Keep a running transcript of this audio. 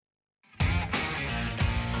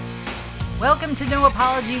Welcome to No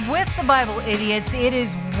Apology with the Bible Idiots. It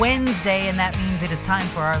is Wednesday, and that means it is time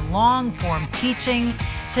for our long-form teaching.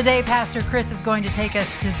 Today, Pastor Chris is going to take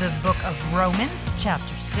us to the book of Romans,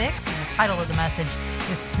 chapter 6, and the title of the message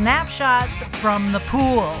is Snapshots from the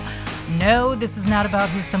Pool. No, this is not about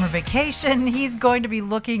his summer vacation. He's going to be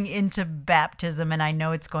looking into baptism, and I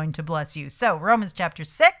know it's going to bless you. So, Romans chapter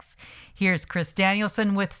 6, here's Chris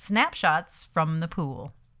Danielson with Snapshots from the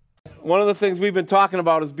Pool. One of the things we've been talking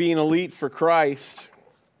about is being elite for Christ.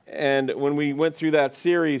 And when we went through that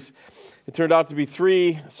series, it turned out to be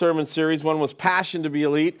 3 sermon series. One was passion to be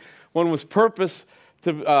elite, one was purpose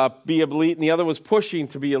to be elite, and the other was pushing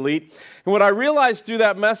to be elite. And what I realized through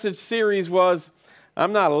that message series was,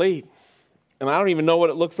 I'm not elite. And I don't even know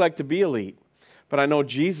what it looks like to be elite. But I know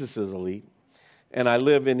Jesus is elite, and I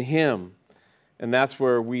live in Him. And that's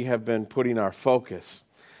where we have been putting our focus.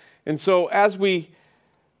 And so as we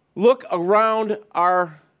look around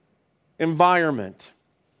our environment,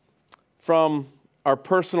 from our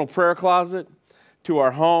personal prayer closet to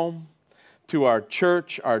our home, to our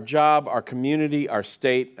church, our job, our community, our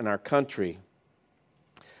state, and our country,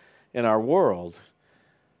 and our world,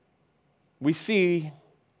 we see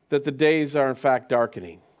that the days are in fact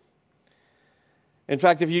darkening. In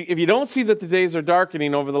fact, if you don't see that the days are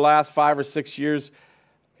darkening over the last 5 or 6 years,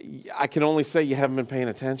 I can only say you haven't been paying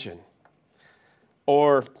attention.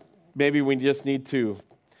 Or maybe we just need to,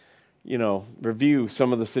 review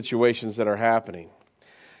some of the situations that are happening.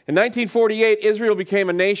 In 1948, Israel became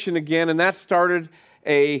a nation again, and that started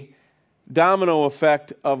a domino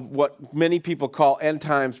effect of what many people call end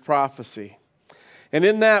times prophecy. And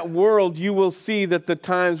in that world, you will see that the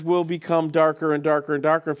times will become darker and darker and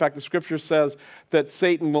darker. In fact, the scripture says that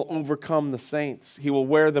Satan will overcome the saints. He will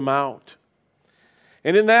wear them out.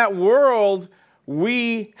 And in that world,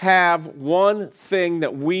 we have one thing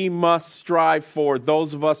that we must strive for,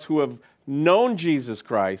 those of us who have known Jesus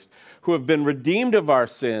Christ, who have been redeemed of our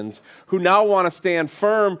sins, who now want to stand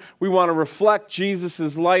firm. We want to reflect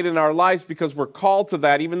Jesus' light in our lives because we're called to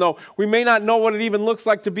that. Even though we may not know what it even looks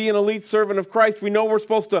like to be an elite servant of Christ, we know we're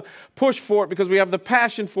supposed to push for it because we have the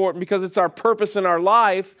passion for it and because it's our purpose in our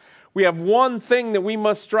life. We have one thing that we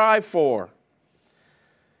must strive for,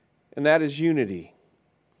 and that is unity.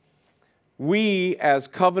 We, as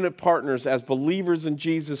covenant partners, as believers in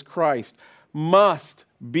Jesus Christ, must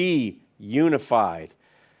be unified.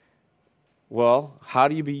 Well, how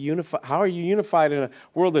do you be unified? How are you unified in a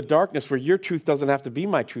world of darkness where your truth doesn't have to be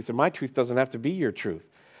my truth and my truth doesn't have to be your truth?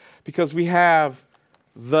 Because we have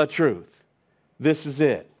the truth. This is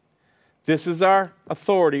it. This is our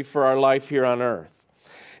authority for our life here on earth.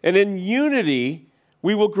 And in unity,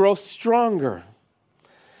 we will grow stronger.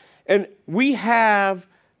 And we have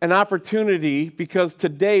an opportunity because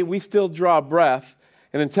today we still draw breath,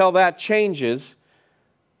 and until that changes,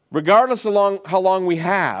 regardless of how long we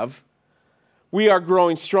have, we are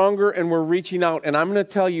growing stronger and we're reaching out. And I'm going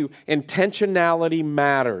to tell you, intentionality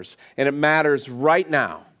matters, and it matters right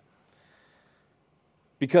now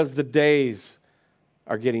because the days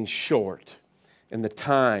are getting short and the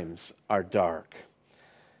times are dark.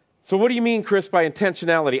 So what do you mean, Chris, by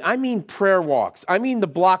intentionality? I mean prayer walks. I mean the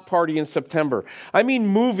block party in September. I mean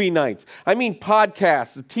movie nights. I mean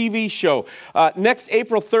podcasts, the TV show. Next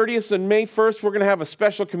April 30th and May 1st, we're going to have a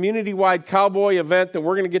special community-wide cowboy event that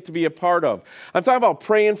we're going to get to be a part of. I'm talking about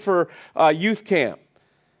praying for youth camp.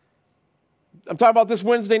 I'm talking about this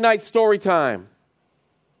Wednesday night story time.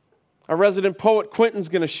 Our resident poet Quentin's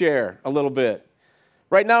going to share a little bit.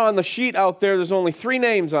 Right now on the sheet out there, there's only 3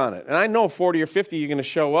 names on it. And I know 40 or 50 you're going to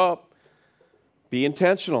show up. Be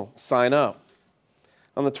intentional. Sign up.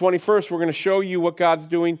 On the 21st, we're going to show you what God's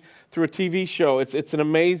doing through a TV show. It's an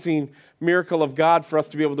amazing miracle of God for us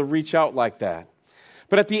to be able to reach out like that.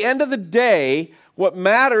 But at the end of the day, what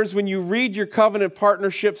matters when you read your covenant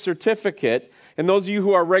partnership certificate, and those of you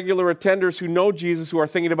who are regular attenders who know Jesus, who are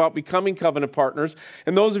thinking about becoming covenant partners,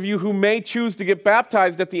 and those of you who may choose to get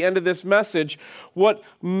baptized at the end of this message, what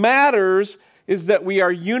matters is that we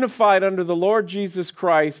are unified under the Lord Jesus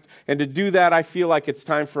Christ, and to do that, I feel like it's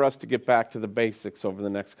time for us to get back to the basics over the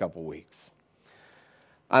next couple weeks.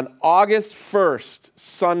 On August 1st,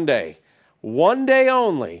 Sunday, one day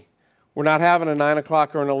only, we're not having a 9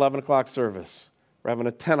 o'clock or an 11 o'clock service. We're having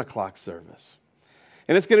a 10 o'clock service.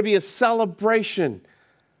 And it's going to be a celebration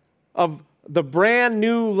of the brand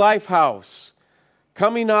new Lifehouse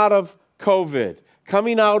coming out of COVID,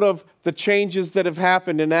 coming out of the changes that have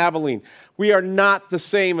happened in Abilene. We are not the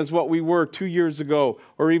same as what we were 2 years ago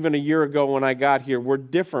or even a year ago when I got here. We're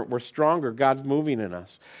different. We're stronger. God's moving in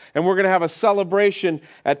us. And we're going to have a celebration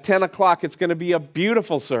at 10 o'clock. It's going to be a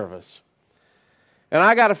beautiful service. And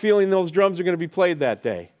I got a feeling those drums are going to be played that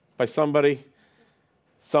day. by somebody,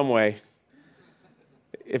 some way.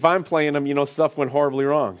 If I'm playing them, stuff went horribly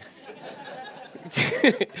wrong.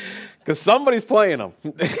 Because somebody's playing them.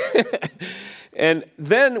 And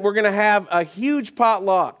then we're going to have a huge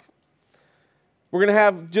potluck. We're going to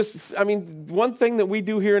have one thing that we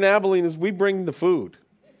do here in Abilene is we bring the food.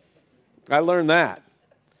 I learned that.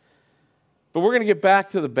 But we're going to get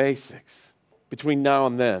back to the basics between now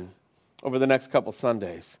and then over the next couple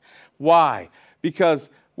Sundays. Why? Because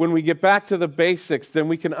when we get back to the basics, then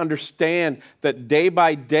we can understand that day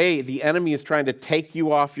by day, the enemy is trying to take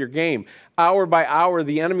you off your game. Hour by hour,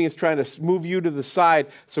 the enemy is trying to move you to the side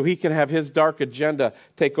so he can have his dark agenda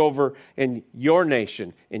take over in your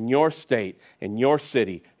nation, in your state, in your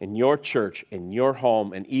city, in your church, in your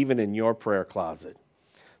home, and even in your prayer closet.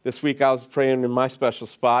 This week, I was praying in my special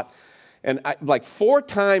spot, and 4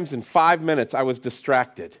 times in 5 minutes, I was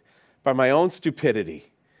distracted by my own stupidity.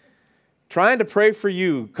 Trying to pray for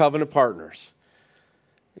you, covenant partners.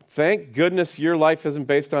 Thank goodness your life isn't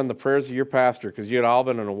based on the prayers of your pastor, because you'd all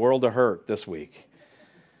been in a world of hurt this week.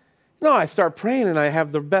 No, I start praying and I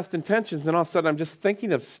have the best intentions, and all of a sudden I'm just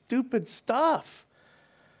thinking of stupid stuff.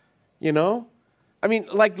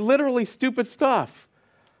 Literally stupid stuff.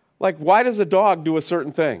 Like, why does a dog do a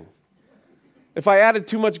certain thing? If I added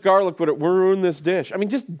too much garlic, would it ruin this dish?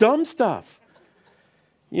 Just dumb stuff.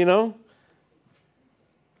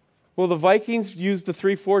 Well, the Vikings used the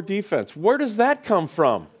 3-4 defense. Where does that come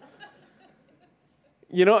from?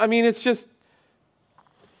 It's just...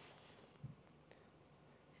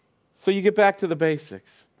 So you get back to the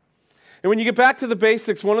basics. And when you get back to the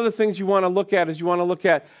basics, one of the things you want to look at is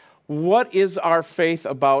what is our faith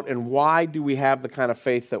about and why do we have the kind of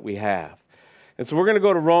faith that we have? And so we're going to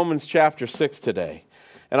go to Romans chapter 6 today.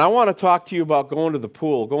 And I want to talk to you about going to the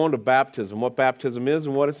pool, going to baptism, what baptism is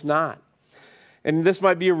and what it's not. And this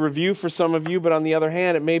might be a review for some of you, but on the other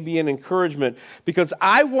hand, it may be an encouragement, because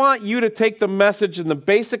I want you to take the message and the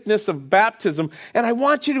basicness of baptism, and I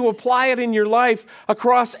want you to apply it in your life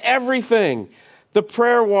across everything. The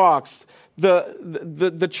prayer walks,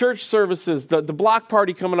 the church services, the block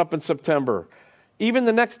party coming up in September, even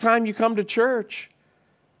the next time you come to church.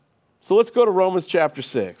 So let's go to Romans chapter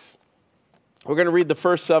 6. We're going to read the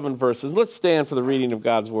first 7 verses. Let's stand for the reading of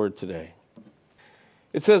God's word today.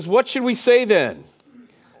 It says, "What should we say then?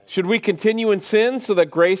 Should we continue in sin so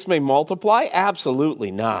that grace may multiply?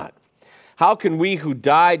 Absolutely not. How can we who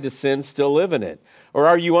died to sin still live in it? Or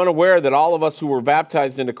are you unaware that all of us who were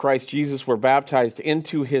baptized into Christ Jesus were baptized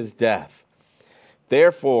into his death?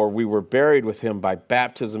 Therefore, we were buried with him by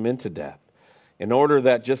baptism into death, in order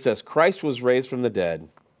that just as Christ was raised from the dead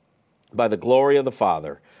by the glory of the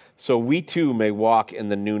Father, so we too may walk in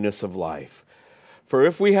the newness of life. For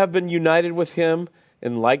if we have been united with him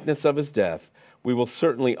in likeness of his death, we will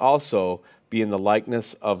certainly also be in the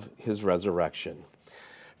likeness of his resurrection.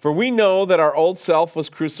 For we know that our old self was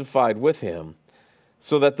crucified with him,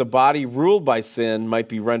 so that the body ruled by sin might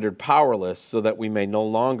be rendered powerless, so that we may no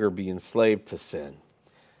longer be enslaved to sin."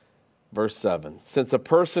 Verse 7, "Since a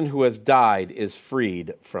person who has died is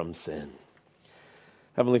freed from sin."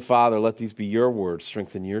 Heavenly Father, let these be your words.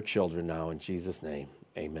 Strengthen your children now in Jesus' name.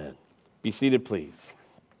 Amen. Be seated, please.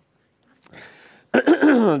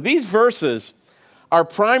 These verses are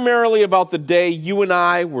primarily about the day you and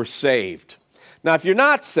I were saved. Now, if you're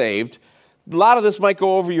not saved, a lot of this might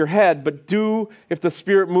go over your head, but if the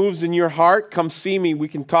Spirit moves in your heart, come see me. We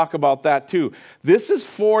can talk about that too. This is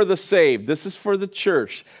for the saved. This is for the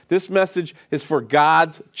church. This message is for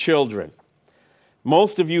God's children.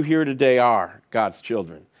 Most of you here today are God's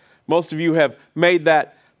children. Most of you have made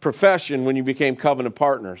that profession when you became covenant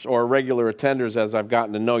partners or regular attenders as I've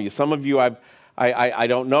gotten to know you. Some of you I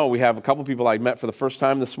don't know. We have a couple people I met for the first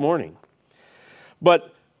time this morning.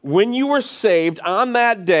 But when you were saved on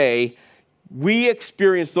that day, we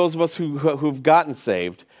experienced, those of us who've gotten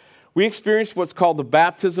saved, we experienced what's called the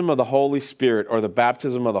baptism of the Holy Spirit or the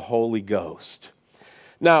baptism of the Holy Ghost.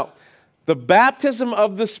 Now, the baptism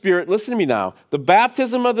of the Spirit, listen to me now, the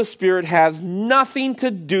baptism of the Spirit has nothing to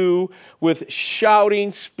do with shouting,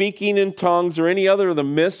 speaking in tongues, or any other of the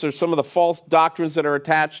myths or some of the false doctrines that are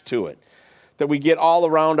attached to it that we get all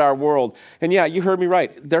around our world. And yeah, you heard me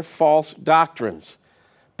right. They're false doctrines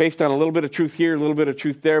based on a little bit of truth here, a little bit of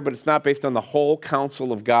truth there, but it's not based on the whole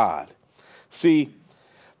counsel of God. See,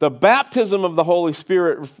 the baptism of the Holy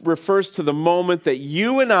Spirit refers to the moment that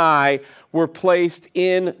you and I were placed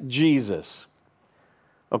in Jesus.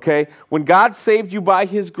 Okay? When God saved you by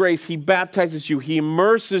his grace, he baptizes you. He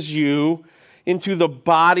immerses you into the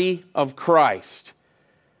body of Christ.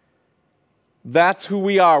 That's who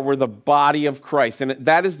we are. We're the body of Christ. And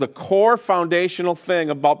that is the core foundational thing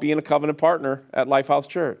about being a covenant partner at Lifehouse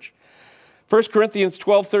Church. 1 Corinthians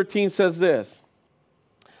 12:13 says this.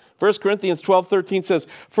 1 Corinthians 12:13 says,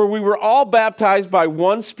 "For we were all baptized by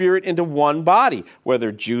one Spirit into one body,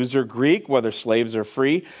 whether Jews or Greek, whether slaves or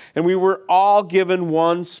free, and we were all given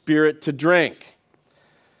one Spirit to drink."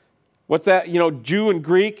 What's that? Jew and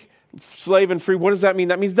Greek, slave and free, what does that mean?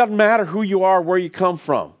 That means it doesn't matter who you are, where you come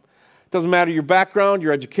from. It doesn't matter your background,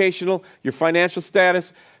 your educational, your financial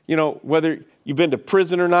status, whether you've been to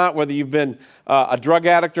prison or not, whether you've been a drug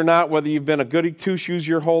addict or not, whether you've been a goody two-shoes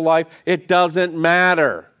your whole life. It doesn't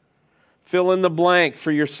matter. Fill in the blank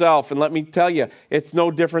for yourself. And let me tell you, it's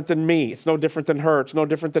no different than me. It's no different than her. It's no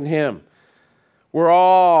different than him. We're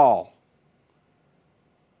all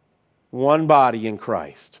one body in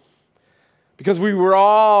Christ. Because we were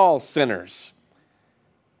all sinners.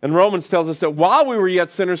 And Romans tells us that while we were yet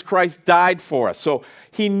sinners, Christ died for us. So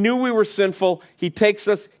he knew we were sinful. He takes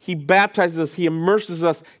us, he baptizes us, he immerses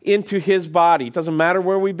us into his body. It doesn't matter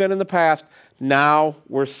where we've been in the past. Now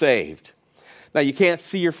we're saved. Now, you can't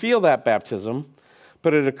see or feel that baptism,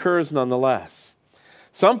 but it occurs nonetheless.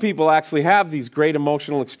 Some people actually have these great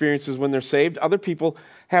emotional experiences when they're saved. Other people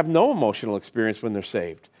have no emotional experience when they're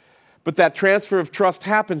saved. But that transfer of trust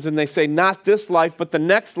happens, and they say, not this life, but the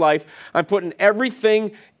next life. I'm putting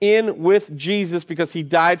everything in with Jesus because he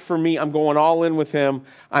died for me. I'm going all in with him.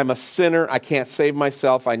 I'm a sinner. I can't save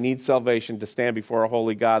myself. I need salvation to stand before a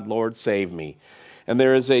holy God. Lord, save me. And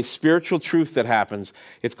there is a spiritual truth that happens.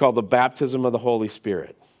 It's called the baptism of the Holy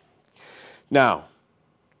Spirit. Now,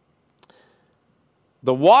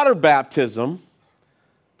 the water baptism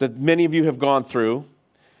that many of you have gone through,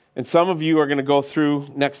 and some of you are going to go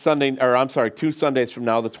through next Sunday, 2 Sundays from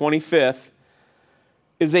now, the 25th,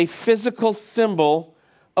 is a physical symbol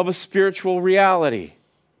of a spiritual reality.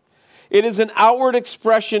 It is an outward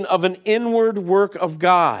expression of an inward work of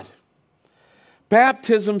God.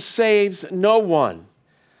 Baptism saves no one.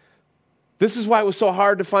 This is why it was so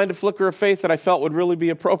hard to find a flicker of faith that I felt would really be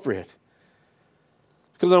appropriate.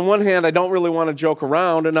 Because on one hand, I don't really want to joke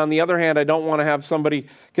around, and on the other hand, I don't want to have somebody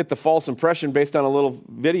get the false impression based on a little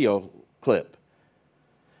video clip.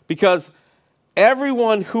 Because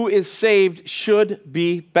everyone who is saved should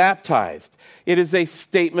be baptized. It is a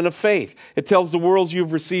statement of faith. It tells the world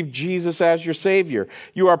you've received Jesus as your Savior.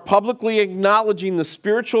 You are publicly acknowledging the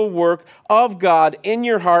spiritual work of God in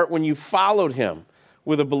your heart when you followed him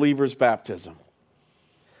with a believer's baptism.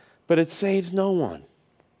 But it saves no one.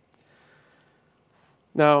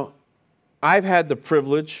 Now, I've had the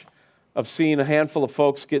privilege of seeing a handful of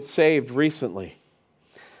folks get saved recently.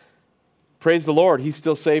 Praise the Lord, he's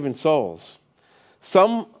still saving souls.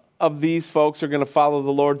 Some of these folks are going to follow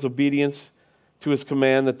the Lord's obedience to his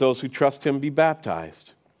command that those who trust him be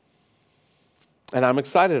baptized. And I'm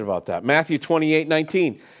excited about that. Matthew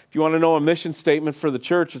 28:19. If you want to know a mission statement for the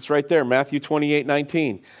church, it's right there, Matthew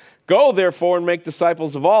 28:19. Go, therefore, and make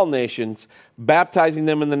disciples of all nations, baptizing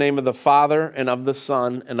them in the name of the Father and of the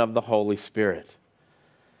Son and of the Holy Spirit.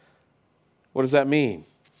 What does that mean?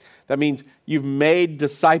 That means you've made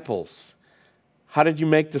disciples. How did you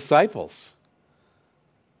make disciples?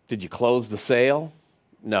 Did you close the sale?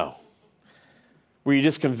 No. Were you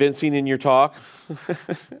just convincing in your talk?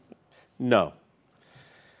 No.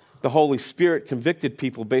 The Holy Spirit convicted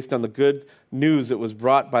people based on the good news that was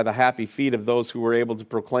brought by the happy feet of those who were able to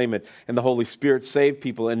proclaim it. And the Holy Spirit saved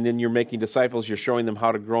people, and then you're making disciples. You're showing them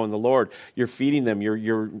how to grow in the Lord. You're feeding them.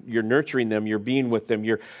 You're nurturing them. You're being with them.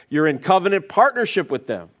 You're in covenant partnership with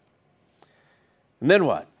them. And then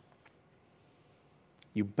what?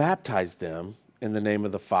 You baptize them in the name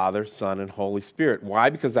of the Father, Son, and Holy Spirit.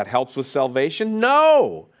 Why? Because that helps with salvation?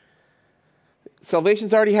 No.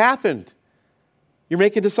 Salvation's already happened. You're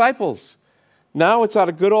making disciples. Now it's out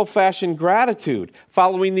of good old-fashioned gratitude,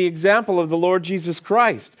 following the example of the Lord Jesus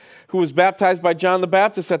Christ, who was baptized by John the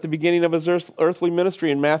Baptist at the beginning of his earthly ministry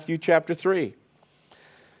in Matthew chapter 3.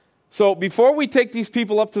 So before we take these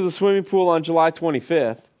people up to the swimming pool on July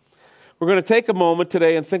 25th, we're going to take a moment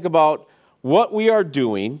today and think about what we are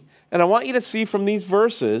doing. And I want you to see from these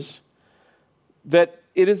verses that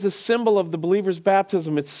it is a symbol of the believer's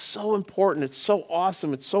baptism. It's so important. It's so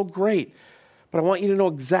awesome. It's so great. But I want you to know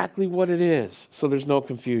exactly what it is so there's no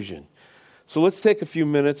confusion. So let's take a few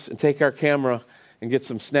minutes and take our camera and get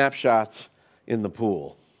some snapshots in the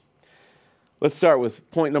pool. Let's start with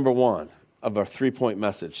point number 1 of our 3-point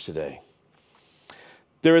message today.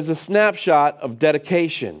 There is a snapshot of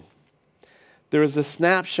dedication. There is a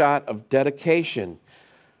snapshot of dedication.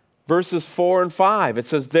 Verses 4 and 5, it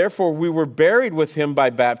says, "Therefore we were buried with him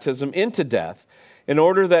by baptism into death, in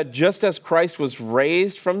order that just as Christ was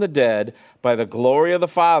raised from the dead by the glory of the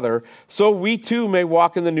Father, so we too may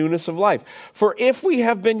walk in the newness of life. For if we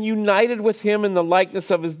have been united with him in the likeness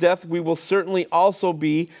of his death, we will certainly also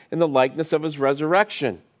be in the likeness of his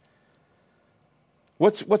resurrection.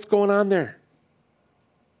 What's going on there?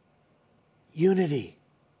 Unity.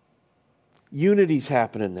 Unity's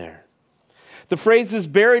happening there. The phrases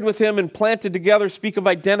buried with him and planted together speak of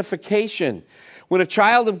identification. When a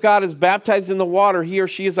child of God is baptized in the water, he or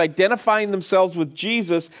she is identifying themselves with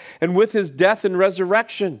Jesus and with his death and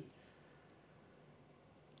resurrection.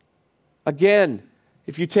 Again,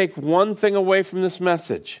 if you take one thing away from this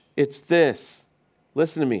message, it's this.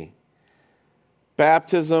 Listen to me.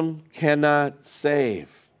 Baptism cannot save.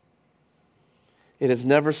 It has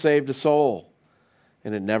never saved a soul,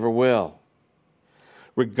 and it never will.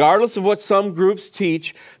 Regardless of what some groups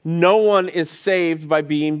teach, no one is saved by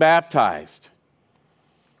being baptized.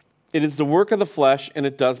 It is the work of the flesh, and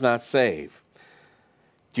it does not save.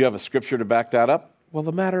 Do you have a scripture to back that up? Well, as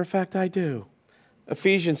a matter of fact, I do.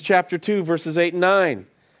 Ephesians chapter 2, verses 8 and 9.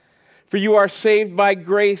 For you are saved by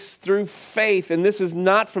grace through faith, and this is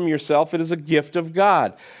not from yourself, it is a gift of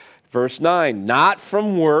God. Verse 9, not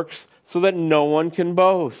from works, so that no one can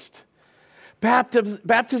boast.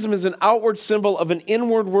 Baptism is an outward symbol of an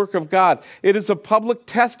inward work of God. It is a public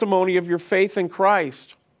testimony of your faith in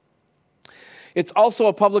Christ. It's also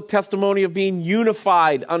a public testimony of being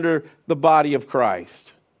unified under the body of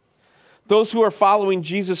Christ. Those who are following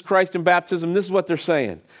Jesus Christ in baptism, this is what they're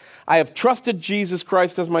saying. I have trusted Jesus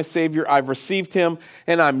Christ as my Savior. I've received him,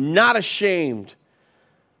 and I'm not ashamed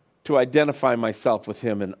to identify myself with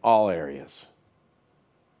him in all areas.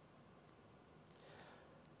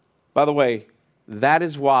 By the way, that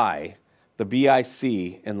is why the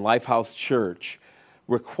BIC and Lifehouse Church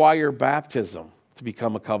require baptism to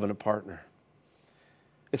become a covenant partner.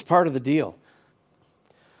 It's part of the deal.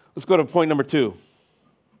 Let's go to point number 2.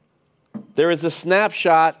 There is a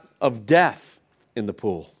snapshot of death in the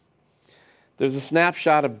pool. There's a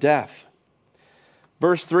snapshot of death.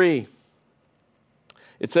 Verse 3,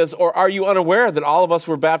 it says, or are you unaware that all of us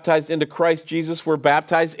were baptized into Christ Jesus, were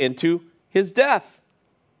baptized into his death?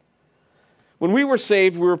 When we were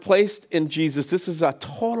saved, we were placed in Jesus. This is a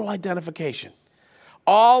total identification.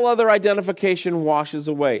 All other identification washes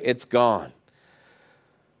away. It's gone.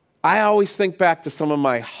 I always think back to some of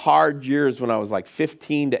my hard years when I was like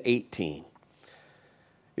 15 to 18.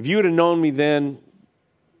 If you would have known me then,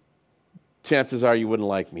 chances are you wouldn't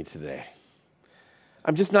like me today.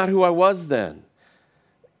 I'm just not who I was then.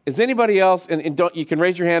 Is anybody else, and don't, you can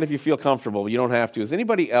raise your hand if you feel comfortable, you don't have to. Is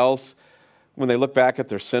anybody else, when they look back at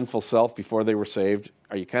their sinful self before they were saved,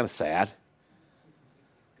 are you kind of sad?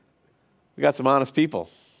 We got some honest people.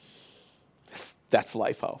 That's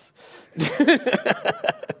Lifehouse.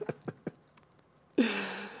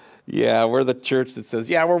 Yeah, we're the church that says,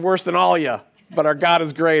 yeah, we're worse than all you, but our God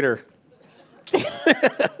is greater.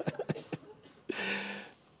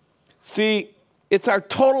 See, it's our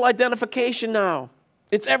total identification now.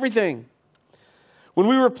 It's everything. When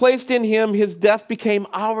we were placed in him, his death became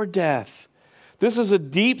our death. This is a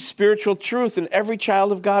deep spiritual truth, and every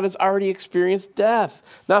child of God has already experienced death.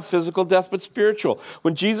 Not physical death, but spiritual.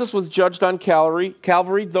 When Jesus was judged on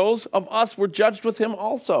Calvary, those of us were judged with him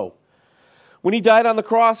also. When he died on the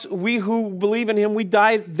cross, we who believe in him, we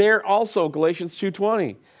died there also, Galatians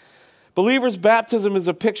 2:20. Believer's baptism is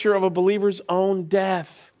a picture of a believer's own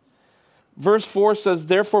death. Verse 4 says,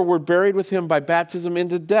 therefore we're buried with him by baptism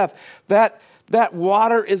into death. That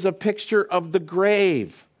water is a picture of the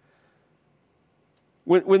grave.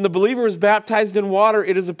 When the believer is baptized in water,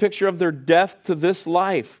 it is a picture of their death to this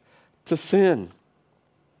life, to sin.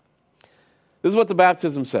 This is what the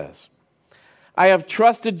baptism says. I have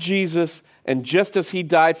trusted Jesus, and just as he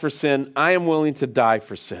died for sin, I am willing to die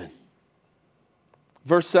for sin.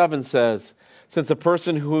 Verse 7 says, since a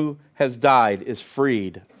person who has died is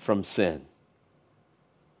freed from sin.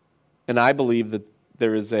 And I believe that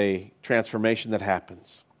there is a transformation that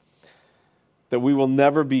happens. That we will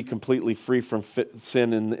never be completely free from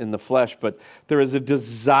sin in the flesh, but there is a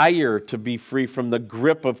desire to be free from the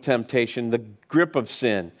grip of temptation, the grip of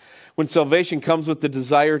sin. When salvation comes with the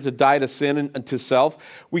desire to die to sin and to self,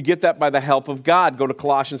 we get that by the help of God. Go to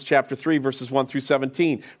Colossians chapter 3, verses 1 through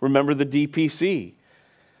 17. Remember the DPC,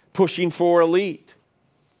 pushing for elite.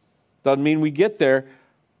 Doesn't mean we get there,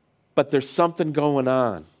 but there's something going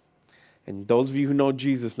on. And those of you who know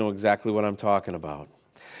Jesus know exactly what I'm talking about.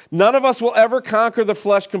 None of us will ever conquer the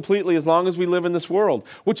flesh completely as long as we live in this world,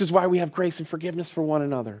 which is why we have grace and forgiveness for one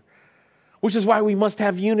another, which is why we must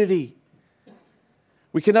have unity.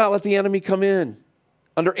 We cannot let the enemy come in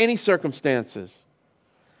under any circumstances.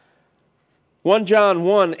 1 John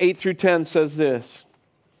 1, 8 through 10 says this: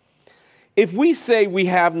 if we say we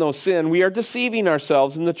have no sin, we are deceiving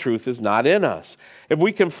ourselves and the truth is not in us. If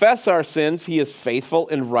we confess our sins, he is faithful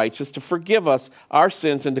and righteous to forgive us our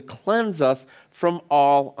sins and to cleanse us from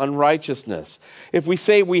all unrighteousness. If we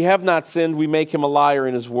say we have not sinned, we make him a liar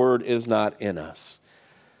and his word is not in us.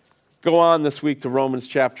 Go on this week to Romans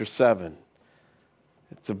chapter 7.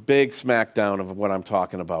 It's a big smackdown of what I'm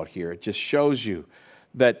talking about here. It just shows you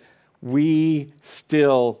that we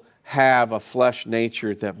still have a flesh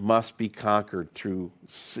nature that must be conquered through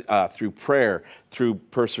prayer, through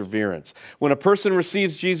perseverance. When a person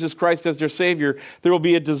receives Jesus Christ as their Savior, there will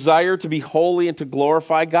be a desire to be holy and to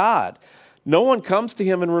glorify God. No one comes to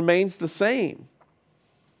him and remains the same.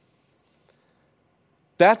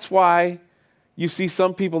 That's why you see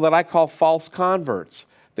some people that I call false converts.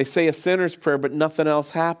 They say a sinner's prayer, but nothing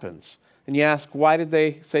else happens. And you ask, why did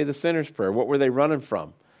they say the sinner's prayer? What were they running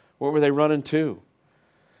from? What were they running to?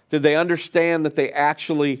 Did they understand that they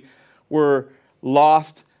actually were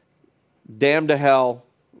lost, damned to hell,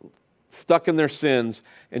 stuck in their sins,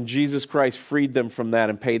 and Jesus Christ freed them from that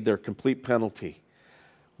and paid their complete penalty?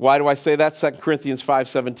 Why do I say that? 2 Corinthians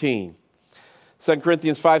 5:17. 2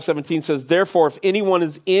 Corinthians 5:17 says, therefore, if anyone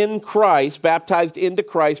is in Christ, baptized into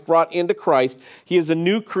Christ, brought into Christ, he is a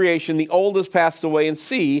new creation. The old has passed away, and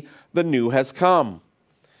see, the new has come.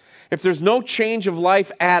 If there's no change of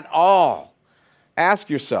life at all, ask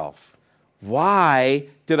yourself, why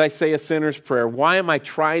did I say a sinner's prayer? Why am I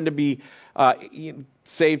trying to be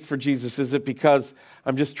saved for Jesus? Is it because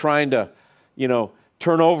I'm just trying to,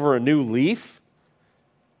 turn over a new leaf?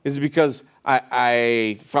 Is it because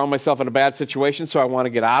I found myself in a bad situation, so I want to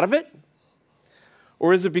get out of it?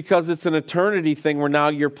 Or is it because it's an eternity thing where now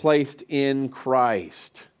you're placed in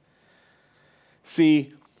Christ?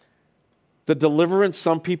 See, the deliverance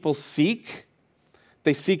some people seek,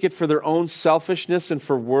 they seek it for their own selfishness and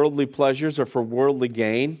for worldly pleasures or for worldly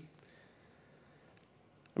gain.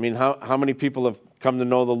 I mean, how many people have come to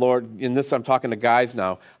know the Lord? In this, I'm talking to guys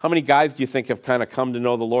now. How many guys do you think have kind of come to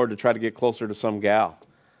know the Lord to try to get closer to some gal?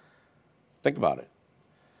 Think about it.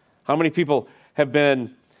 How many people have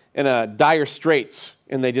been in a dire straits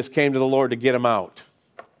and they just came to the Lord to get them out?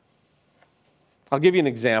 I'll give you an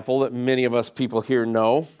example that many of us people here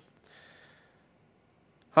know.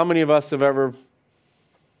 How many of us have ever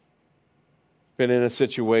been in a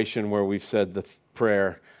situation where we've said the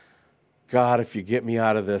prayer, God, if you get me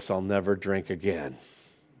out of this, I'll never drink again?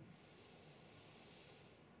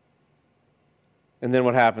 And then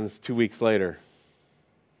what happens 2 weeks later?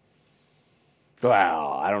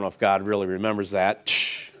 Well, I don't know if God really remembers that.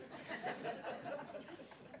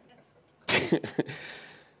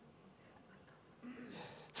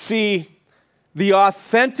 See, the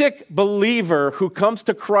authentic believer who comes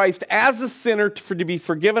to Christ as a sinner to be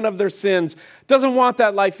forgiven of their sins doesn't want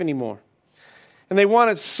that life anymore. And they want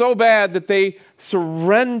it so bad that they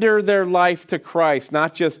surrender their life to Christ,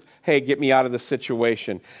 not just, hey, get me out of this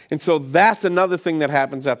situation. And so that's another thing that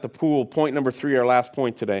happens at the pool. Point number 3, our last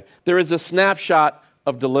point today. There is a snapshot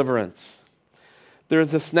of deliverance. There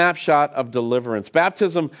is a snapshot of deliverance.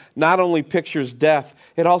 Baptism not only pictures death,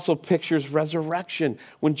 it also pictures resurrection.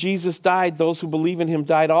 When Jesus died, those who believe in him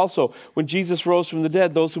died also. When Jesus rose from the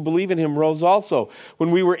dead, those who believe in him rose also. When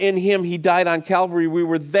we were in him, he died on Calvary. We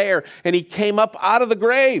were there, and he came up out of the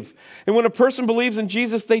grave. And when a person believes in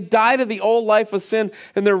Jesus, they die to the old life of sin,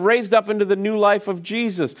 and they're raised up into the new life of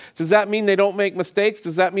Jesus. Does that mean they don't make mistakes?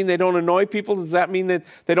 Does that mean they don't annoy people? Does that mean that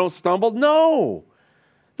they don't stumble? No.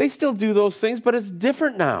 They still do those things, but it's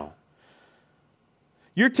different now.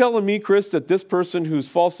 You're telling me, Chris, that this person who's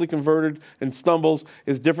falsely converted and stumbles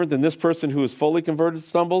is different than this person who is fully converted and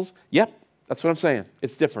stumbles? Yep, that's what I'm saying.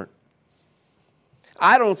 It's different.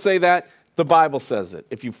 I don't say that. The Bible says it,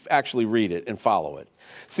 if you actually read it and follow it.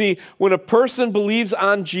 See, when a person believes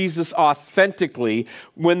on Jesus authentically,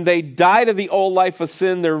 when they die to the old life of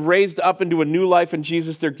sin, they're raised up into a new life in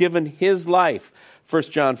Jesus. They're given his life. 1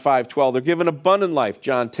 John 5:12. They're given abundant life,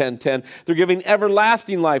 John 10:10. They're given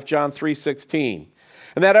everlasting life, John 3:16.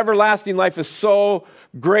 And that everlasting life is so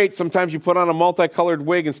great, sometimes you put on a multicolored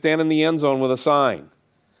wig and stand in the end zone with a sign.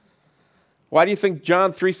 Why do you think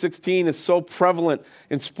John 3:16 is so prevalent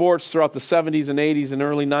in sports throughout the 70s and 80s and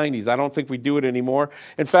early 90s? I don't think we do it anymore.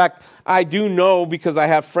 In fact, I do know, because I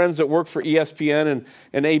have friends that work for ESPN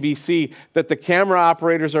and ABC, that the camera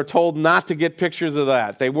operators are told not to get pictures of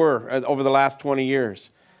that. They were over the last 20 years.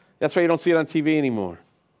 That's why you don't see it on TV anymore.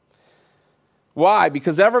 Why?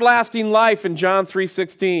 Because everlasting life in John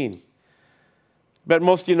 3:16. Bet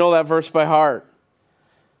most of you know that verse by heart.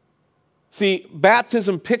 See,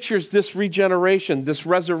 baptism pictures this regeneration, this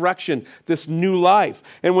resurrection, this new life.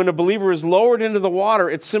 And when a believer is lowered into the water,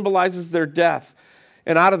 it symbolizes their death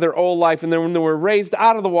and out of their old life. And then when they were raised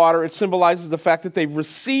out of the water, it symbolizes the fact that they've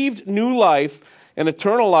received new life and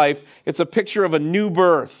eternal life. It's a picture of a new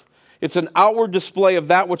birth. It's an outward display of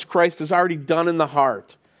that which Christ has already done in the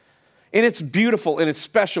heart. And it's beautiful, and it's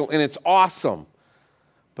special, and it's awesome.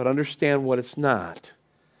 But understand what it's not.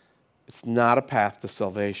 It's not a path to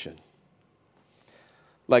salvation.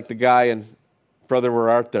 Like the guy in Brother Where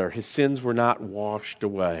Art Thou? His sins were not washed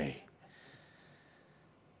away.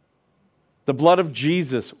 The blood of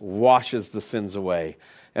Jesus washes the sins away.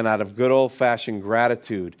 And out of good old-fashioned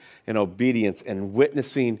gratitude and obedience and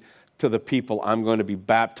witnessing to the people, I'm going to be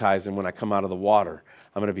baptized, and when I come out of the water,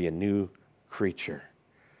 I'm going to be a new creature.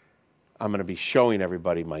 I'm going to be showing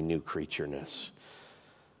everybody my new creatureness.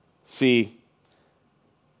 See,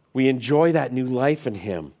 we enjoy that new life in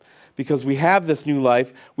Him. Because we have this new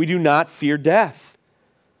life, we do not fear death.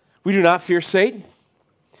 We do not fear Satan.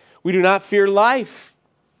 We do not fear life.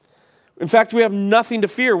 In fact, we have nothing to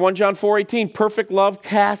fear. 1 John 4:18, perfect love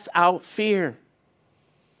casts out fear.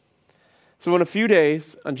 So in a few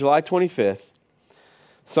days, on July 25th,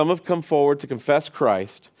 some have come forward to confess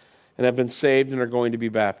Christ and have been saved and are going to be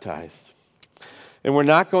baptized. And we're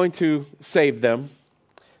not going to save them.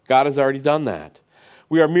 God has already done that.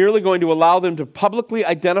 We are merely going to allow them to publicly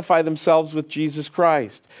identify themselves with Jesus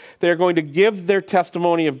Christ. They are going to give their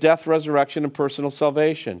testimony of death, resurrection, and personal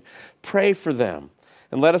salvation. Pray for them.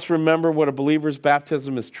 And let us remember what a believer's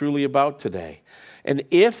baptism is truly about today. And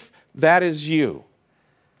if that is you,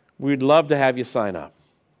 we'd love to have you sign up.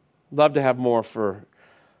 Love to have more for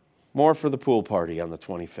the pool party on the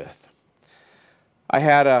 25th. I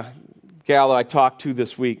had a gal I talked to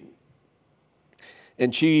this week,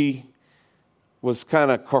 and she was kind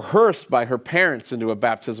of coerced by her parents into a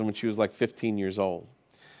baptism when she was like 15 years old.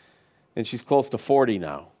 And she's close to 40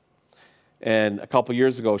 now. And a couple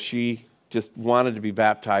years ago, she just wanted to be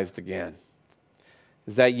baptized again.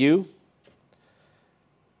 Is that you?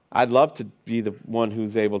 I'd love to be the one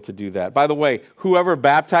who's able to do that. By the way, whoever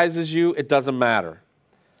baptizes you, it doesn't matter.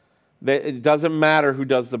 It doesn't matter who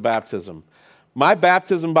does the baptism. My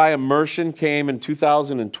baptism by immersion came in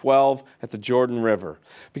 2012 at the Jordan River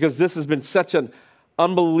because this has been such an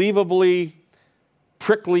unbelievably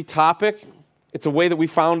prickly topic. It's a way that we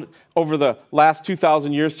found over the last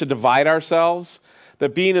 2,000 years to divide ourselves,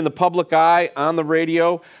 that being in the public eye, on the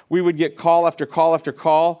radio, we would get call after call after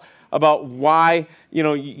call about why,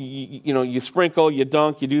 you sprinkle, you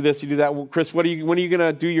dunk, you do this, you do that. Well, Chris, when are you going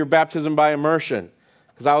to do your baptism by immersion?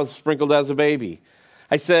 Because I was sprinkled as a baby.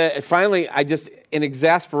 I said, finally, in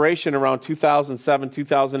exasperation around 2007,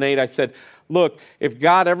 2008, I said, look, if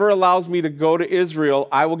God ever allows me to go to Israel,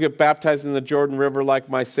 I will get baptized in the Jordan River like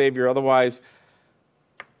my Savior. Otherwise,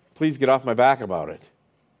 please get off my back about it.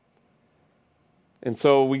 And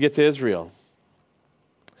so we get to Israel.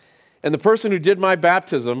 And the person who did my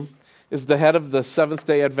baptism is the head of the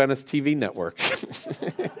Seventh-day Adventist TV network.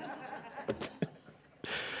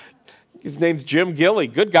 His name's Jim Gilley.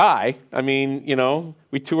 Good guy. I mean,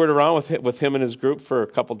 we toured around with him and his group for a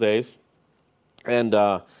couple days. And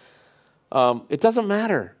it doesn't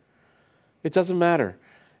matter. It doesn't matter.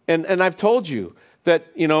 And I've told you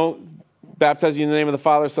that, baptize you in the name of the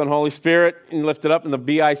Father, Son, Holy Spirit, and lift it up. In the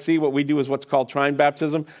BIC, what we do is what's called trine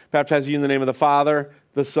baptism. Baptize you in the name of the Father,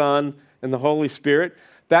 the Son, and the Holy Spirit.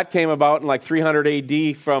 That came about in like 300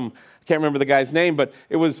 AD from, I can't remember the guy's name, but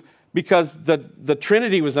it was because the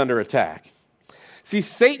Trinity was under attack. See,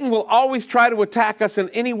 Satan will always try to attack us in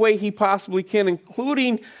any way he possibly can,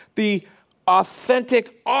 including the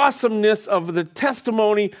authentic awesomeness of the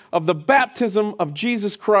testimony of the baptism of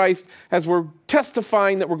Jesus Christ as we're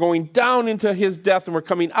testifying that we're going down into his death and we're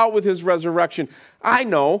coming out with his resurrection. I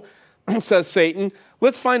know, says Satan,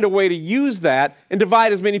 let's find a way to use that and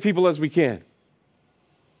divide as many people as we can.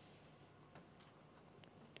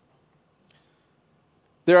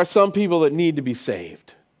 There are some people that need to be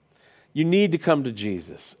saved. You need to come to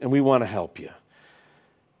Jesus, and we want to help you.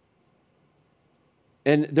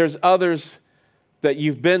 And there's others that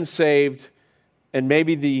you've been saved, and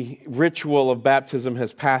maybe the ritual of baptism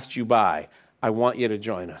has passed you by. I want you to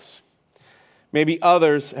join us. Maybe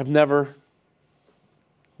others have never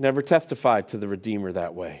testified to the Redeemer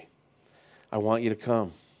that way. I want you to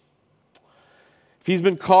come. If he's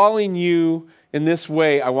been calling you in this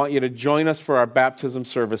way, I want you to join us for our baptism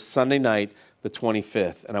service Sunday night, the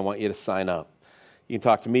 25th, and I want you to sign up. You can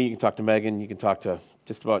talk to me, you can talk to Megan, you can talk to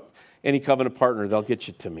just about any covenant partner. They'll get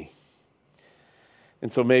you to me.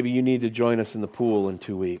 And so maybe you need to join us in the pool in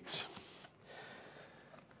 2 weeks.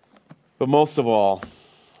 But most of all,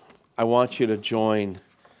 I want you to join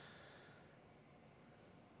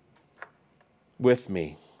with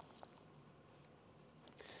me.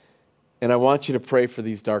 And I want you to pray for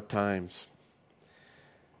these dark times.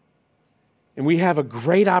 And we have a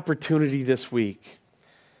great opportunity this week.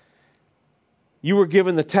 You were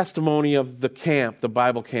given the testimony of the camp, the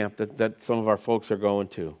Bible camp that some of our folks are going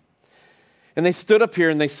to. And they stood up here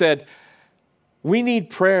and they said, we need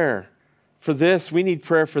prayer for this, we need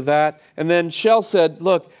prayer for that. And then Shell said,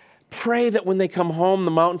 look, pray that when they come home,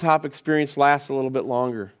 the mountaintop experience lasts a little bit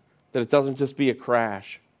longer, that it doesn't just be a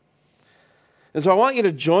crash. And so I want you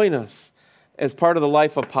to join us as part of the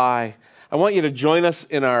Life of Pi. I want you to join us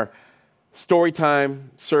in our story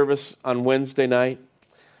time service on Wednesday night.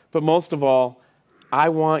 But most of all, I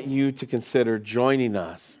want you to consider joining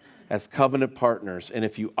us as covenant partners. And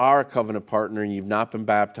if you are a covenant partner and you've not been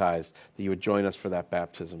baptized, that you would join us for that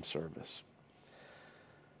baptism service.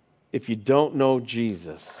 If you don't know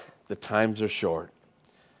Jesus, the times are short.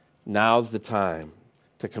 Now's the time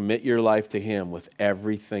to commit your life to Him with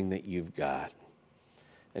everything that you've got.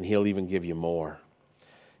 And He'll even give you more.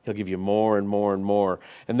 He'll give you more and more and more.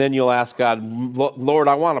 And then you'll ask God, Lord,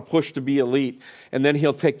 I want to push to be elite. And then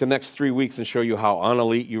He'll take the next 3 weeks and show you how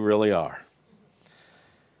unelite you really are.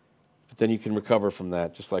 But then you can recover from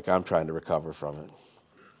that, just like I'm trying to recover from it.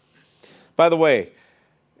 By the way,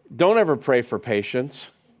 don't ever pray for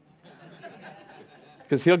patience,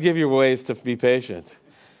 because He'll give you ways to be patient.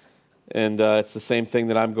 And it's the same thing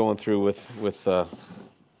that I'm going through with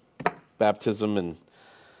baptism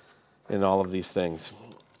and all of these things.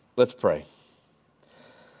 Let's pray.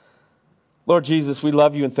 Lord Jesus, we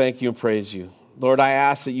love you and thank you and praise you. Lord, I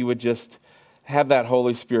ask that you would just have that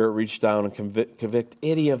Holy Spirit reach down and convict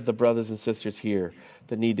any of the brothers and sisters here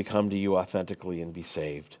that need to come to you authentically and be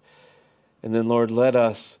saved. And then, Lord, let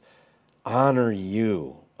us honor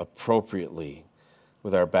you appropriately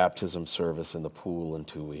with our baptism service in the pool in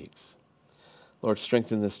 2 weeks. Lord,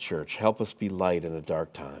 strengthen this church. Help us be light in a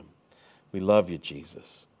dark time. We love you,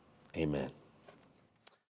 Jesus. Amen.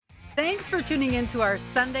 Thanks for tuning in to our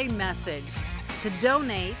Sunday message. To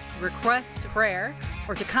donate, request prayer,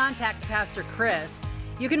 or to contact Pastor Chris,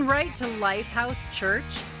 you can write to Lifehouse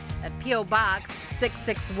Church at P.O. Box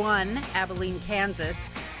 661, Abilene, Kansas,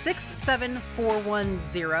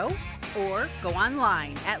 67410, or go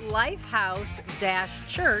online at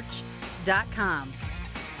lifehouse-church.com.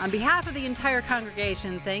 On behalf of the entire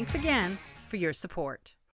congregation, thanks again for your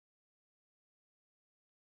support.